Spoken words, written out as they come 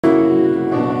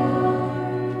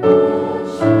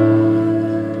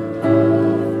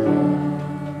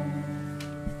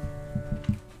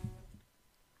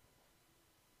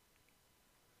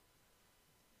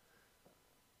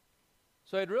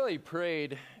So I'd really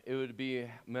prayed it would be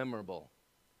memorable.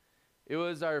 It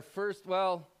was our first,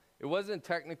 well, it wasn't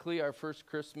technically our first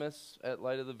Christmas at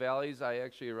Light of the Valleys. I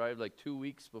actually arrived like 2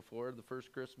 weeks before the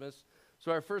first Christmas.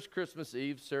 So our first Christmas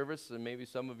Eve service, and maybe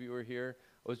some of you were here,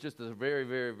 was just a very,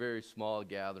 very, very small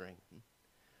gathering.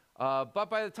 But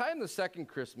by the time the second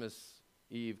Christmas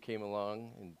Eve came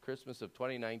along, in Christmas of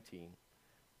 2019,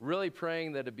 really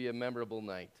praying that it'd be a memorable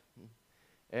night.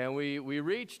 And we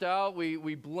reached out,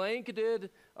 we blanketed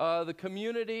the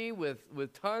community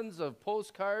with tons of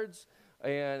postcards,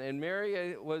 and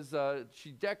Mary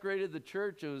she decorated the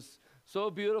church. It was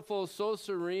so beautiful, so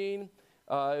serene.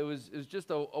 It was just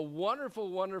a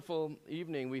wonderful, wonderful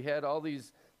evening. We had all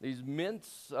these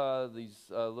mints, these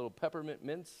little peppermint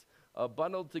mints,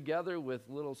 bundled together with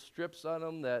little strips on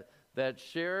them that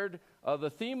shared the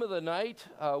theme of the night,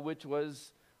 which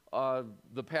was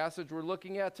the passage we're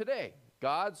looking at today.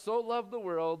 God so loved the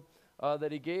world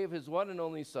that he gave his one and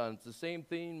only son. It's the same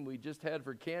theme we just had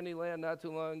for Candyland not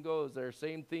too long ago. It's our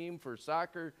same theme for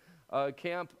soccer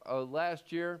camp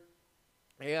last year.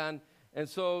 And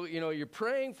so, you're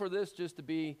praying for this just to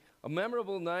be a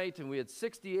memorable night, and we had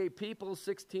 68 people,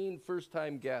 16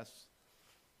 first-time guests.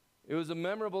 It was a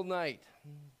memorable night,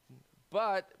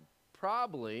 but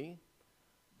probably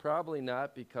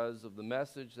not because of the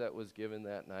message that was given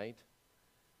that night.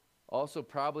 Also,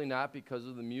 probably not because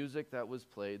of the music that was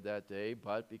played that day,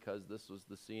 but because this was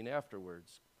the scene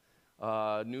afterwards.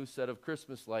 New set of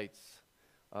Christmas lights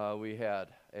we had.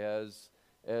 As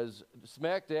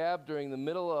smack dab during the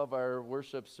middle of our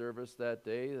worship service that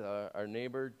day, our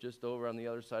neighbor just over on the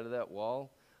other side of that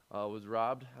wall was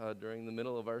robbed during the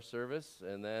middle of our service.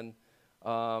 And then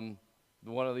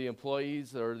one of the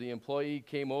employees or the employee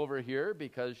came over here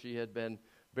because she had been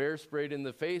bear sprayed in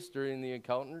the face during the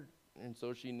encounter. And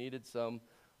so she needed some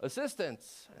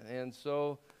assistance. And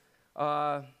so,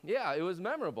 it was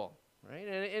memorable, right?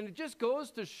 And it just goes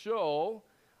to show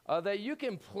that you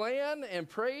can plan and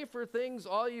pray for things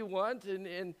all you want,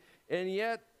 and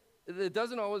yet it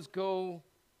doesn't always go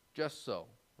just so,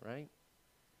 right?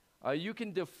 You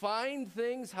can define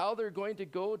things, how they're going to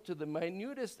go to the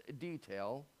minutest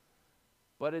detail,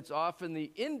 but it's often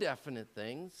the indefinite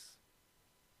things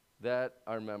that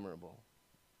are memorable.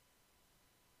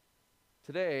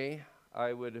 Today,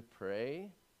 I would pray,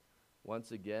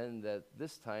 once again, that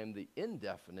this time the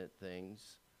indefinite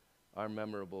things are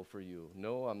memorable for you.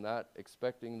 No, I'm not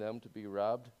expecting them to be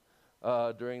robbed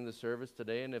during the service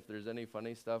today, and if there's any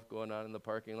funny stuff going on in the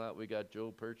parking lot, we got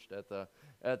Joe perched at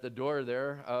the door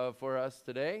there for us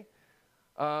today.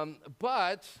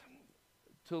 But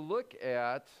to look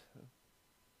at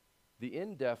the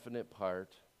indefinite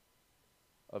part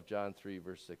of John 3,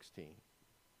 verse 16.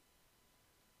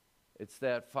 It's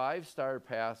that 5-star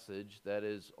passage that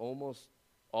is almost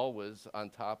always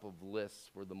on top of lists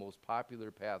for the most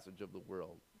popular passage of the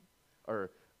world,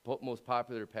 or most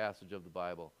popular passage of the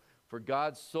Bible. For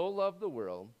God so loved the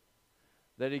world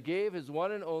that he gave his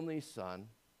one and only Son,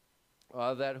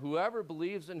 that whoever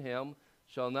believes in him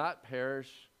shall not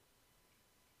perish,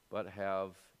 but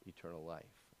have eternal life.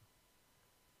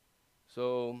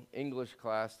 So, English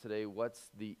class today,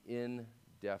 what's the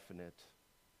indefinite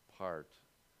part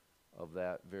of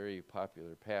that very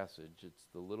popular passage? It's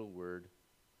the little word,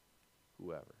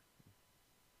 whoever.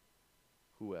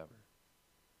 Whoever.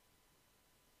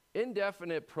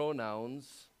 Indefinite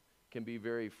pronouns can be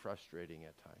very frustrating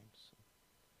at times.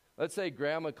 Let's say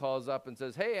grandma calls up and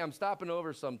says, hey, I'm stopping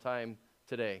over sometime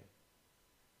today.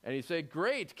 And you say,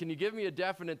 great, can you give me a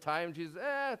definite time? She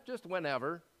says, just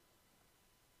whenever.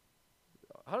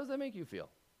 How does that make you feel?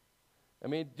 I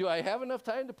mean, do I have enough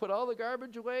time to put all the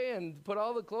garbage away and put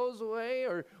all the clothes away?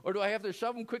 Or do I have to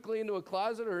shove them quickly into a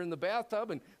closet or in the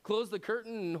bathtub and close the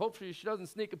curtain and hopefully she doesn't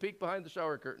sneak a peek behind the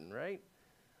shower curtain, right?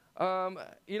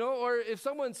 Or if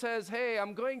someone says, hey,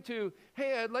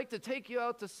 I'd like to take you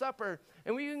out to supper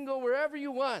and we can go wherever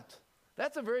you want.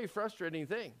 That's a very frustrating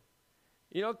thing.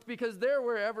 Because their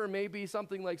wherever may be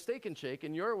something like Steak and Shake,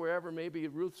 and your wherever may be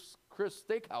Ruth's Chris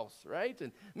Steakhouse, right?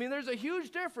 And there's a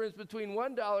huge difference between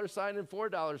 $1 sign and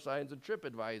 $4 signs in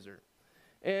TripAdvisor.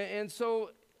 And so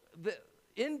the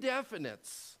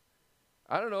indefinites,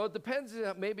 I don't know, it depends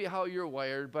maybe how you're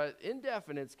wired, but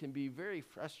indefinites can be very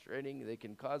frustrating. They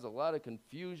can cause a lot of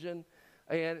confusion.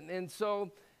 And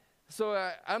so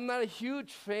I'm not a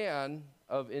huge fan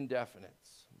of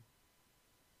indefinites.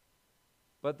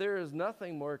 But there is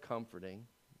nothing more comforting,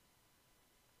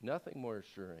 nothing more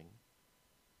assuring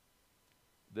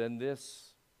than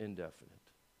this indefinite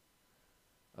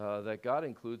that God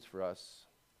includes for us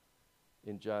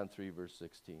in John 3, verse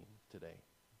 16 today.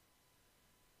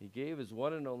 He gave his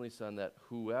one and only Son that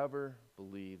whoever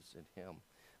believes in him.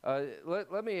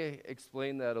 Let me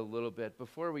explain that a little bit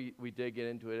before we dig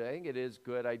into it. I think it is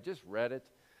good. I just read it,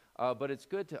 but it's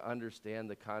good to understand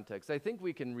the context. I think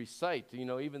we can recite,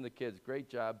 even the kids,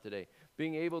 great job today,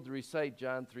 being able to recite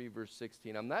John 3, verse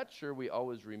 16. I'm not sure we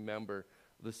always remember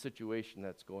the situation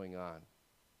that's going on.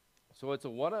 So it's a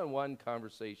one-on-one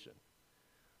conversation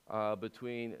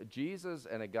between Jesus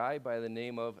and a guy by the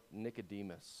name of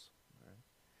Nicodemus.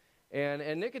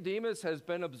 And Nicodemus has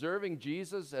been observing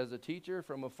Jesus as a teacher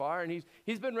from afar, and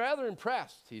he's been rather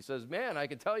impressed. He says, man, I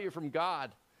can tell you're from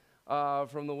God,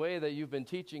 from the way that you've been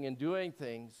teaching and doing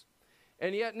things.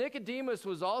 And yet Nicodemus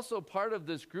was also part of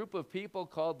this group of people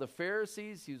called the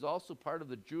Pharisees. He was also part of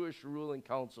the Jewish ruling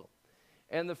council.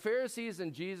 And the Pharisees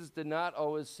and Jesus did not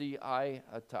always see eye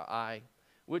to eye,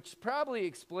 which probably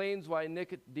explains why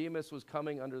Nicodemus was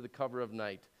coming under the cover of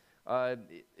night.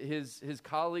 His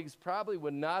colleagues probably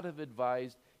would not have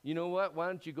advised, you know what, why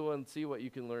don't you go and see what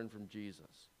you can learn from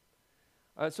Jesus.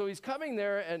 So he's coming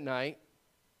there at night,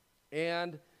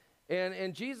 and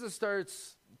Jesus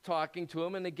starts talking to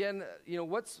him. And again,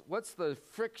 what's the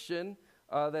friction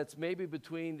that's maybe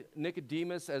between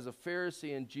Nicodemus as a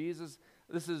Pharisee and Jesus?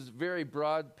 This is very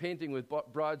broad, painting with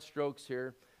broad strokes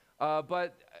here.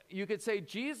 But you could say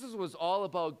Jesus was all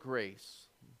about grace.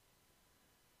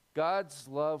 God's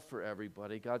love for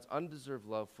everybody, God's undeserved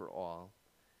love for all.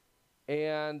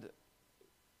 And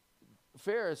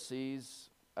Pharisees,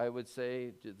 I would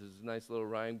say, this is a nice little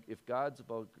rhyme, if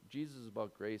Jesus is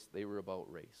about grace, they were about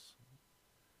race.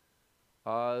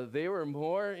 They were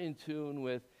more in tune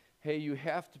with, hey, you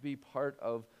have to be part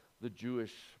of the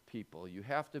Jewish people. You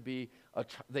have to be,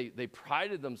 they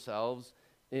prided themselves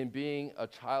in being a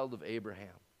child of Abraham.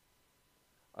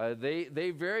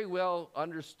 They very well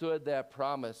understood that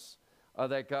promise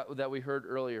that we heard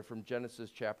earlier from Genesis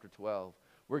chapter 12,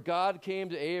 where God came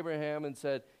to Abraham and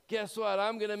said, guess what?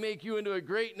 I'm going to make you into a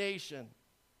great nation.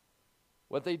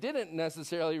 What they didn't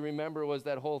necessarily remember was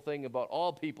that whole thing about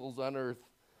all peoples on earth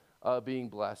being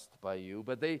blessed by you.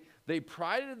 But they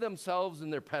prided themselves in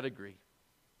their pedigree,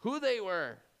 who they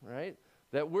were, right?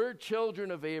 That we're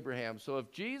children of Abraham. So if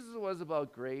Jesus was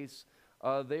about grace,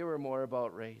 they were more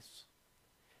about race.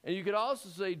 And you could also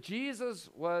say Jesus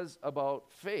was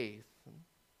about faith,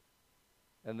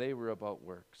 and they were about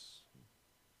works.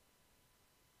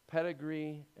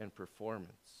 Pedigree and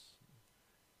performance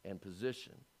and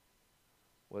position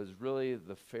was really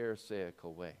the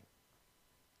Pharisaical way.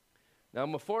 Now,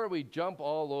 before we jump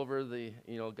all over the,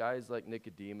 guys like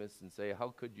Nicodemus and say, how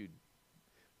could you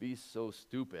be so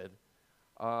stupid?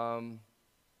 I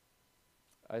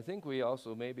think we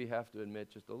also maybe have to admit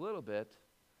just a little bit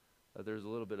that there's a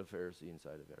little bit of Pharisee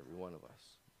inside of every one of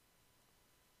us.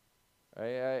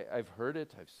 I've heard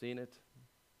it, I've seen it,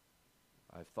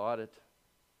 I've thought it.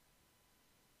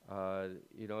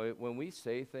 When we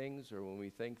say things or when we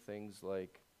think things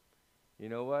like, you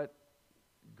know what,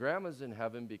 Grandma's in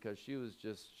heaven because she was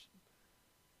just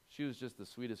the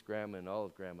sweetest grandma in all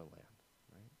of Grandma land,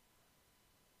 right?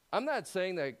 I'm not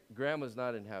saying that Grandma's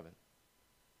not in heaven.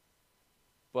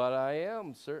 But I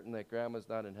am certain that Grandma's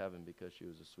not in heaven because she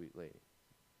was a sweet lady.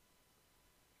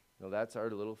 That's our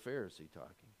little Pharisee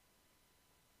talking.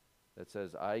 That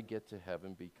says, I get to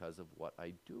heaven because of what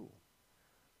I do,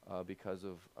 because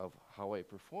of how I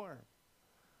perform.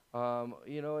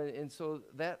 And so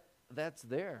that's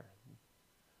there.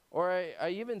 Or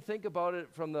I even think about it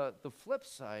from the flip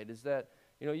side, is that,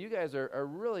 you guys are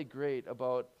really great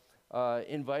about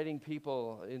inviting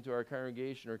people into our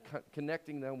congregation or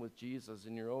connecting them with Jesus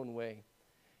in your own way.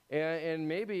 And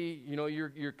maybe,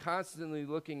 you're constantly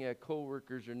looking at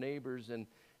coworkers or neighbors, and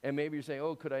maybe you're saying,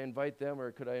 oh, could I invite them,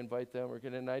 or could I invite them, or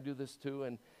can I do this too?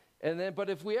 And then, but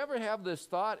if we ever have this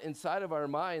thought inside of our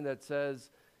mind that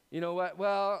says, you know what,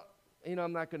 well,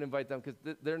 I'm not going to invite them because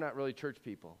they're not really church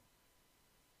people.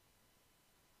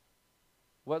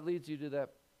 What leads you to that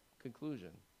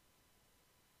conclusion?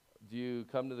 Do you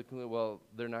come to the conclusion, well,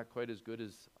 they're not quite as good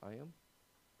as I am?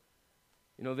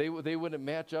 They wouldn't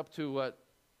match up to what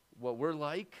we're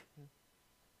like.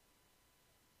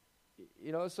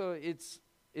 So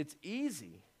it's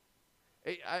easy.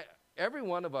 Every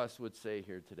one of us would say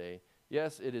here today,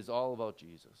 yes, it is all about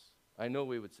Jesus. I know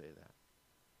we would say that.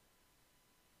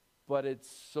 But it's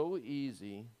so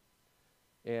easy,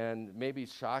 and maybe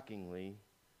shockingly,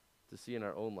 to see in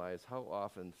our own lives how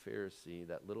often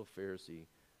that little Pharisee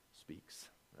speaks,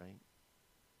 right?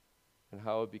 And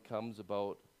how it becomes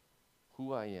about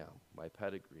who I am, my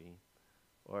pedigree,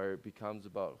 or it becomes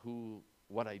about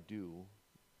what I do,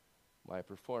 my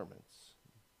performance.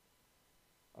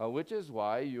 Which is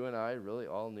why you and I really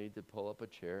all need to pull up a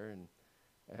chair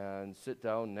and sit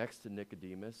down next to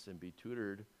Nicodemus and be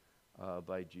tutored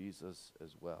by Jesus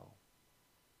as well.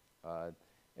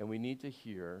 And we need to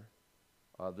hear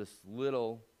this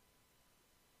little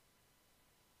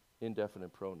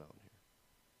indefinite pronoun here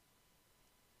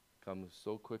comes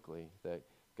so quickly, that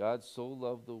God so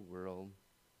loved the world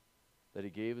that he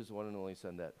gave his one and only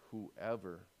Son, that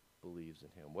whoever believes in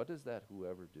him. What does that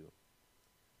whoever do?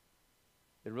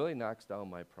 It really knocks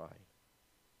down my pride.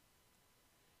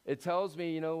 It tells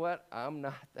me, you know what? I'm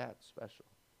not that special.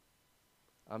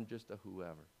 I'm just a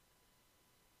whoever.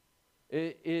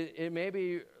 It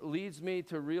maybe leads me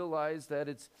to realize that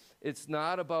it's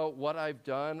not about what I've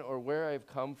done or where I've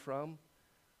come from.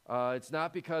 It's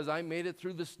not because I made it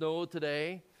through the snow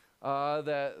today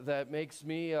that makes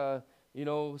me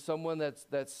someone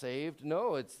that's saved.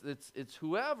 No, it's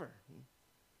whoever.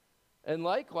 And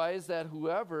likewise, that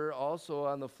whoever also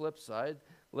on the flip side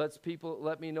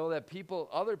let me know that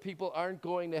other people aren't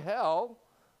going to hell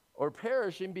or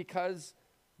perishing because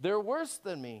they're worse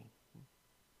than me.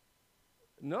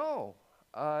 No.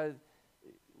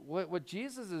 What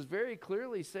Jesus is very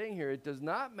clearly saying here, it does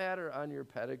not matter on your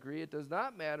pedigree. It does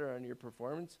not matter on your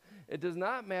performance. It does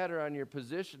not matter on your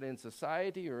position in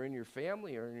society or in your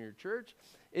family or in your church.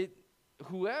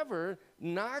 Whoever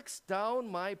knocks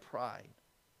down my pride.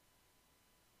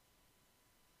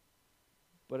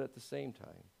 But at the same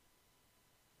time,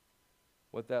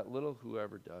 what that little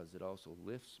whoever does, it also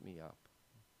lifts me up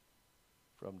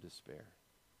from despair.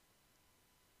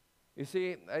 You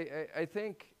see, I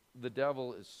think the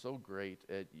devil is so great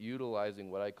at utilizing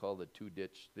what I call the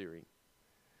two-ditch theory.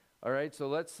 All right, so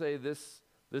let's say this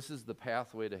is the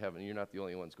pathway to heaven. You're not the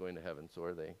only ones going to heaven, so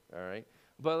are they, all right?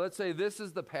 But let's say this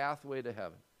is the pathway to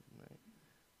heaven, right?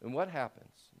 And what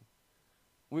happens?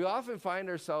 We often find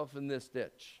ourselves in this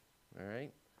ditch, all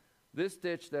right? This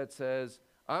ditch that says,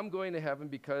 I'm going to heaven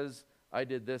because I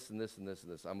did this and this and this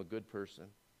and this. I'm a good person.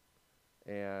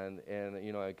 And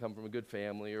I come from a good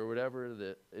family or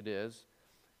whatever it is.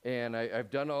 And I've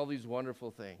done all these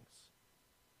wonderful things.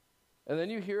 And then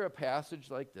you hear a passage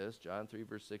like this, John 3,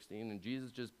 verse 16, and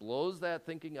Jesus just blows that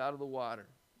thinking out of the water,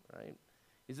 right?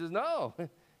 He says, no,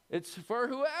 it's for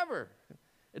whoever.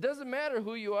 It doesn't matter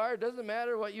who you are. It doesn't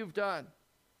matter what you've done.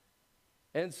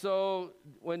 And so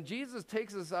when Jesus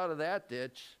takes us out of that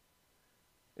ditch,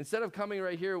 instead of coming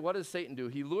right here, what does Satan do?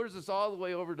 He lures us all the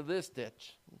way over to this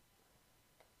ditch.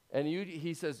 And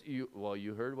he says,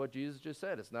 you heard what Jesus just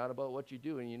said. It's not about what you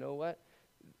do. And you know what?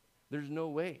 There's no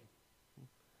way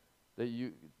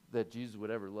that Jesus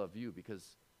would ever love you, because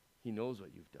he knows what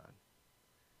you've done.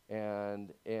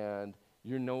 And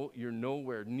you're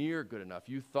nowhere near good enough.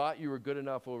 You thought you were good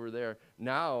enough over there.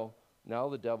 Now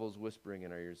the devil's whispering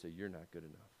in our ears, say, you're not good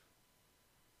enough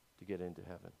to get into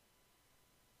heaven.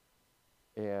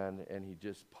 And he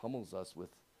just pummels us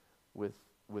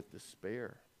with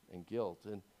despair and guilt.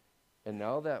 And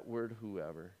now that word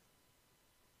whoever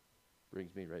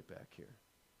brings me right back here.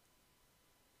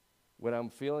 When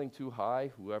I'm feeling too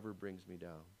high, whoever brings me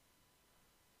down.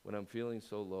 When I'm feeling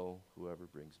so low, whoever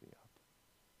brings me up.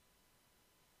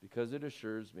 Because it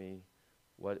assures me,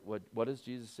 what does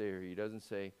Jesus say here? He doesn't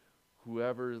say,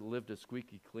 whoever lived a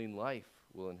squeaky clean life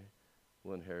will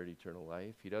inherit eternal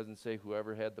life. He doesn't say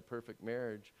whoever had the perfect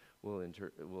marriage will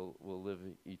live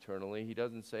eternally. He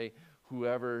doesn't say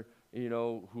whoever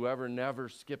never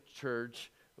skipped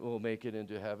church will make it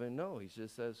into heaven. No, he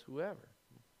just says whoever.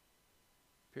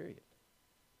 Period.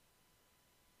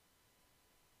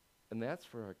 And that's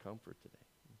for our comfort today.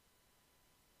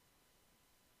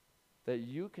 That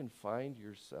you can find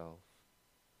yourself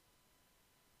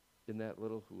in that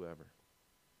little whoever.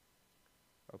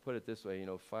 I'll put it this way,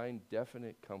 find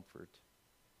definite comfort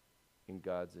in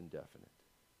God's indefinite.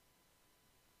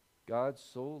 God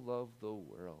so loved the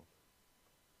world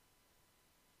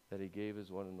that he gave his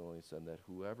one and only Son, that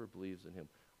whoever believes in him.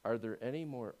 Are there any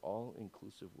more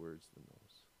all-inclusive words than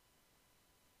those?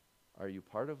 Are you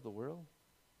part of the world?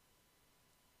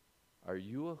 Are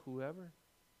you a whoever?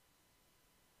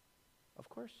 Of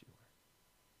course you are.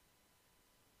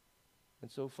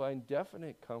 And so find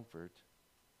definite comfort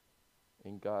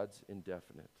in God's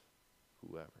indefinite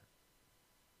whoever.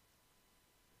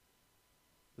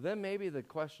 But then maybe the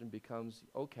question becomes,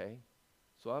 okay,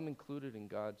 so I'm included in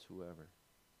God's whoever.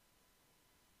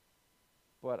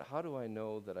 But how do I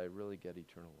know that I really get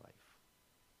eternal life?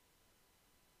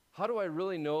 How do I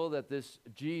really know that this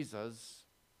Jesus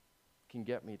can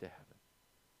get me to heaven?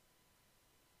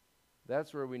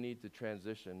 That's where we need to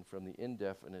transition from the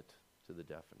indefinite to the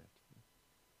definite.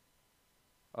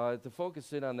 To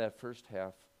focus in on that first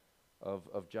half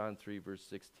of John 3, verse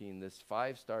 16, this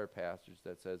 5-star passage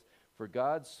that says, For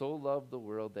God so loved the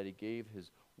world that he gave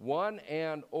his one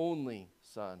and only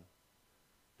Son,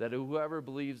 that whoever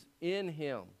believes in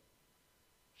him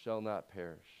shall not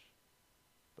perish,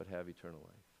 but have eternal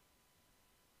life.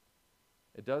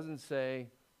 It doesn't say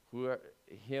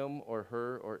him or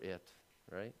her or it,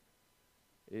 right?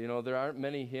 You know, there aren't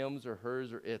many hims or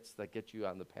hers or its that get you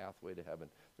on the pathway to heaven.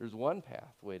 There's one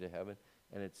pathway to heaven,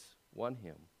 and it's one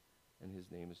him, and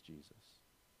his name is Jesus.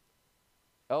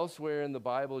 Elsewhere in the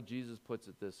Bible, Jesus puts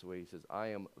it this way. He says, I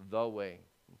am the way,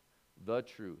 the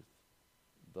truth,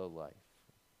 the life.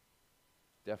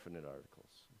 Definite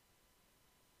articles.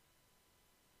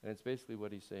 And it's basically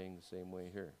what he's saying the same way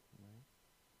here. Right?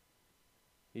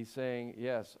 He's saying,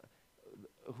 yes,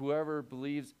 whoever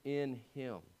believes in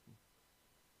him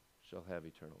shall have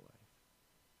eternal life.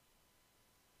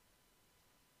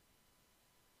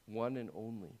 One and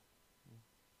only.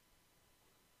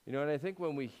 You know, and I think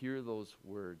when we hear those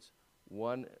words,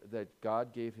 one, that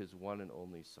God gave his one and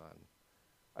only Son,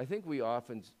 I think we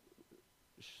often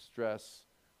stress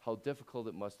how difficult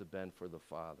it must have been for the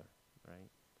Father, right?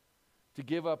 To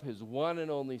give up his one and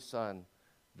only Son,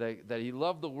 that he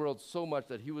loved the world so much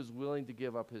that he was willing to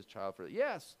give up his child for it.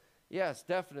 Yes,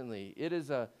 definitely. It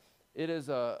is a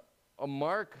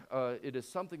mark, it is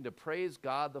something to praise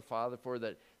God the Father for,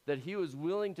 that he was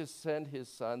willing to send his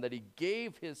Son, that he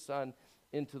gave his Son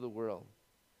into the world.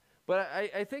 But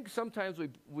I think sometimes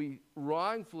we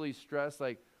wrongfully stress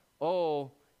like,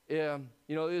 you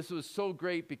know, this was so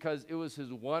great because it was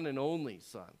his one and only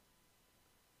Son.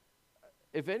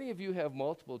 If any of you have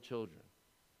multiple children,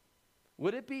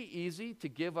 would it be easy to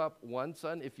give up one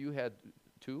son if you had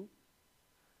two?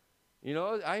 You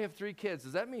know, I have 3 kids.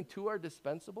 Does that mean 2 are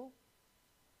dispensable?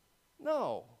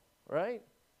 No, right?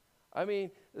 I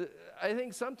mean, I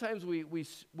think sometimes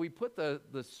we put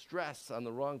the stress on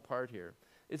the wrong part here.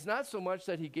 It's not so much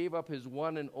that he gave up his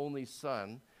one and only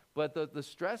Son, but the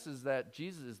stress is that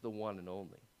Jesus is the one and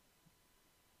only.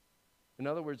 In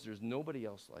other words, there's nobody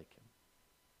else like him.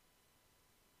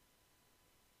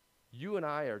 You and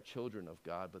I are children of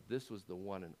God, but this was the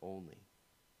one and only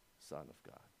Son of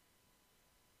God.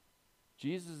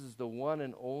 Jesus is the one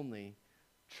and only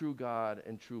true God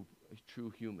and true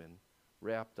human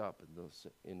wrapped up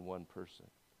in one person.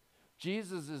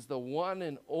 Jesus is the one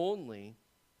and only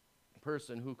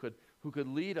person who could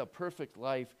lead a perfect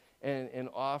life and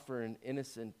offer an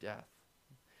innocent death.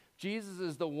 Jesus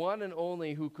is the one and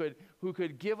only who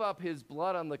could give up his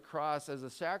blood on the cross as a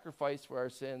sacrifice for our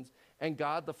sins, and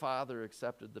God the Father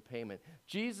accepted the payment.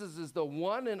 Jesus is the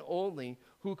one and only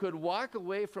who could walk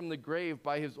away from the grave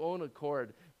by his own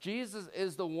accord. Jesus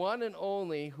is the one and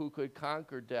only who could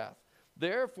conquer death.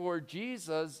 Therefore,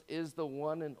 Jesus is the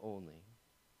one and only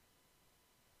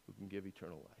who can give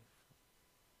eternal life.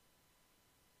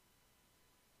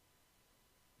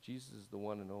 Jesus is the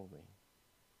one and only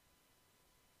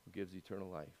who gives eternal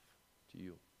life to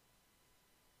you.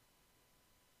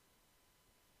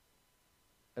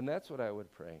 And that's what I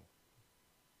would pray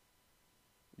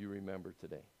you remember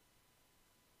today.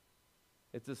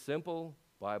 It's a simple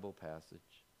Bible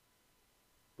passage,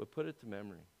 but put it to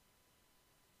memory.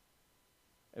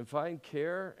 And find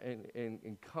care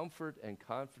and comfort and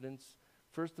confidence,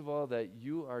 first of all, that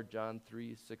you are John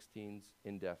 3:16's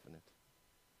indefinite.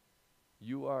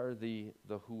 You are the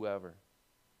whoever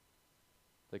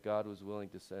that God was willing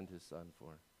to send his Son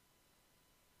for.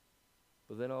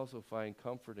 But then also find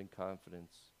comfort and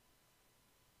confidence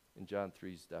in John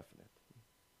 3's definite.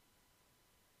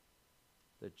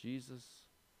 That Jesus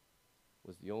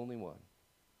was the only one,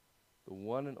 the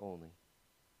one and only,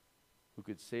 who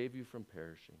could save you from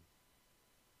perishing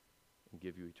and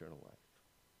give you eternal life.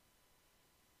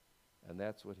 And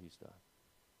that's what he's done.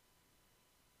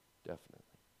 Definitely.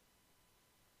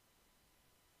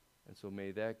 And so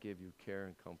may that give you care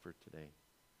and comfort today.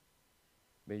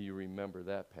 May you remember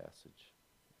that passage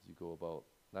as you go about,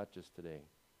 not just today,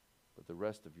 but the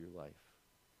rest of your life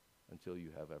until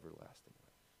you have everlasting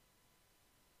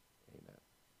life. Amen.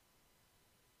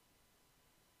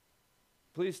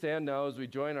 Please stand now as we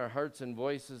join our hearts and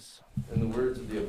voices in the words of the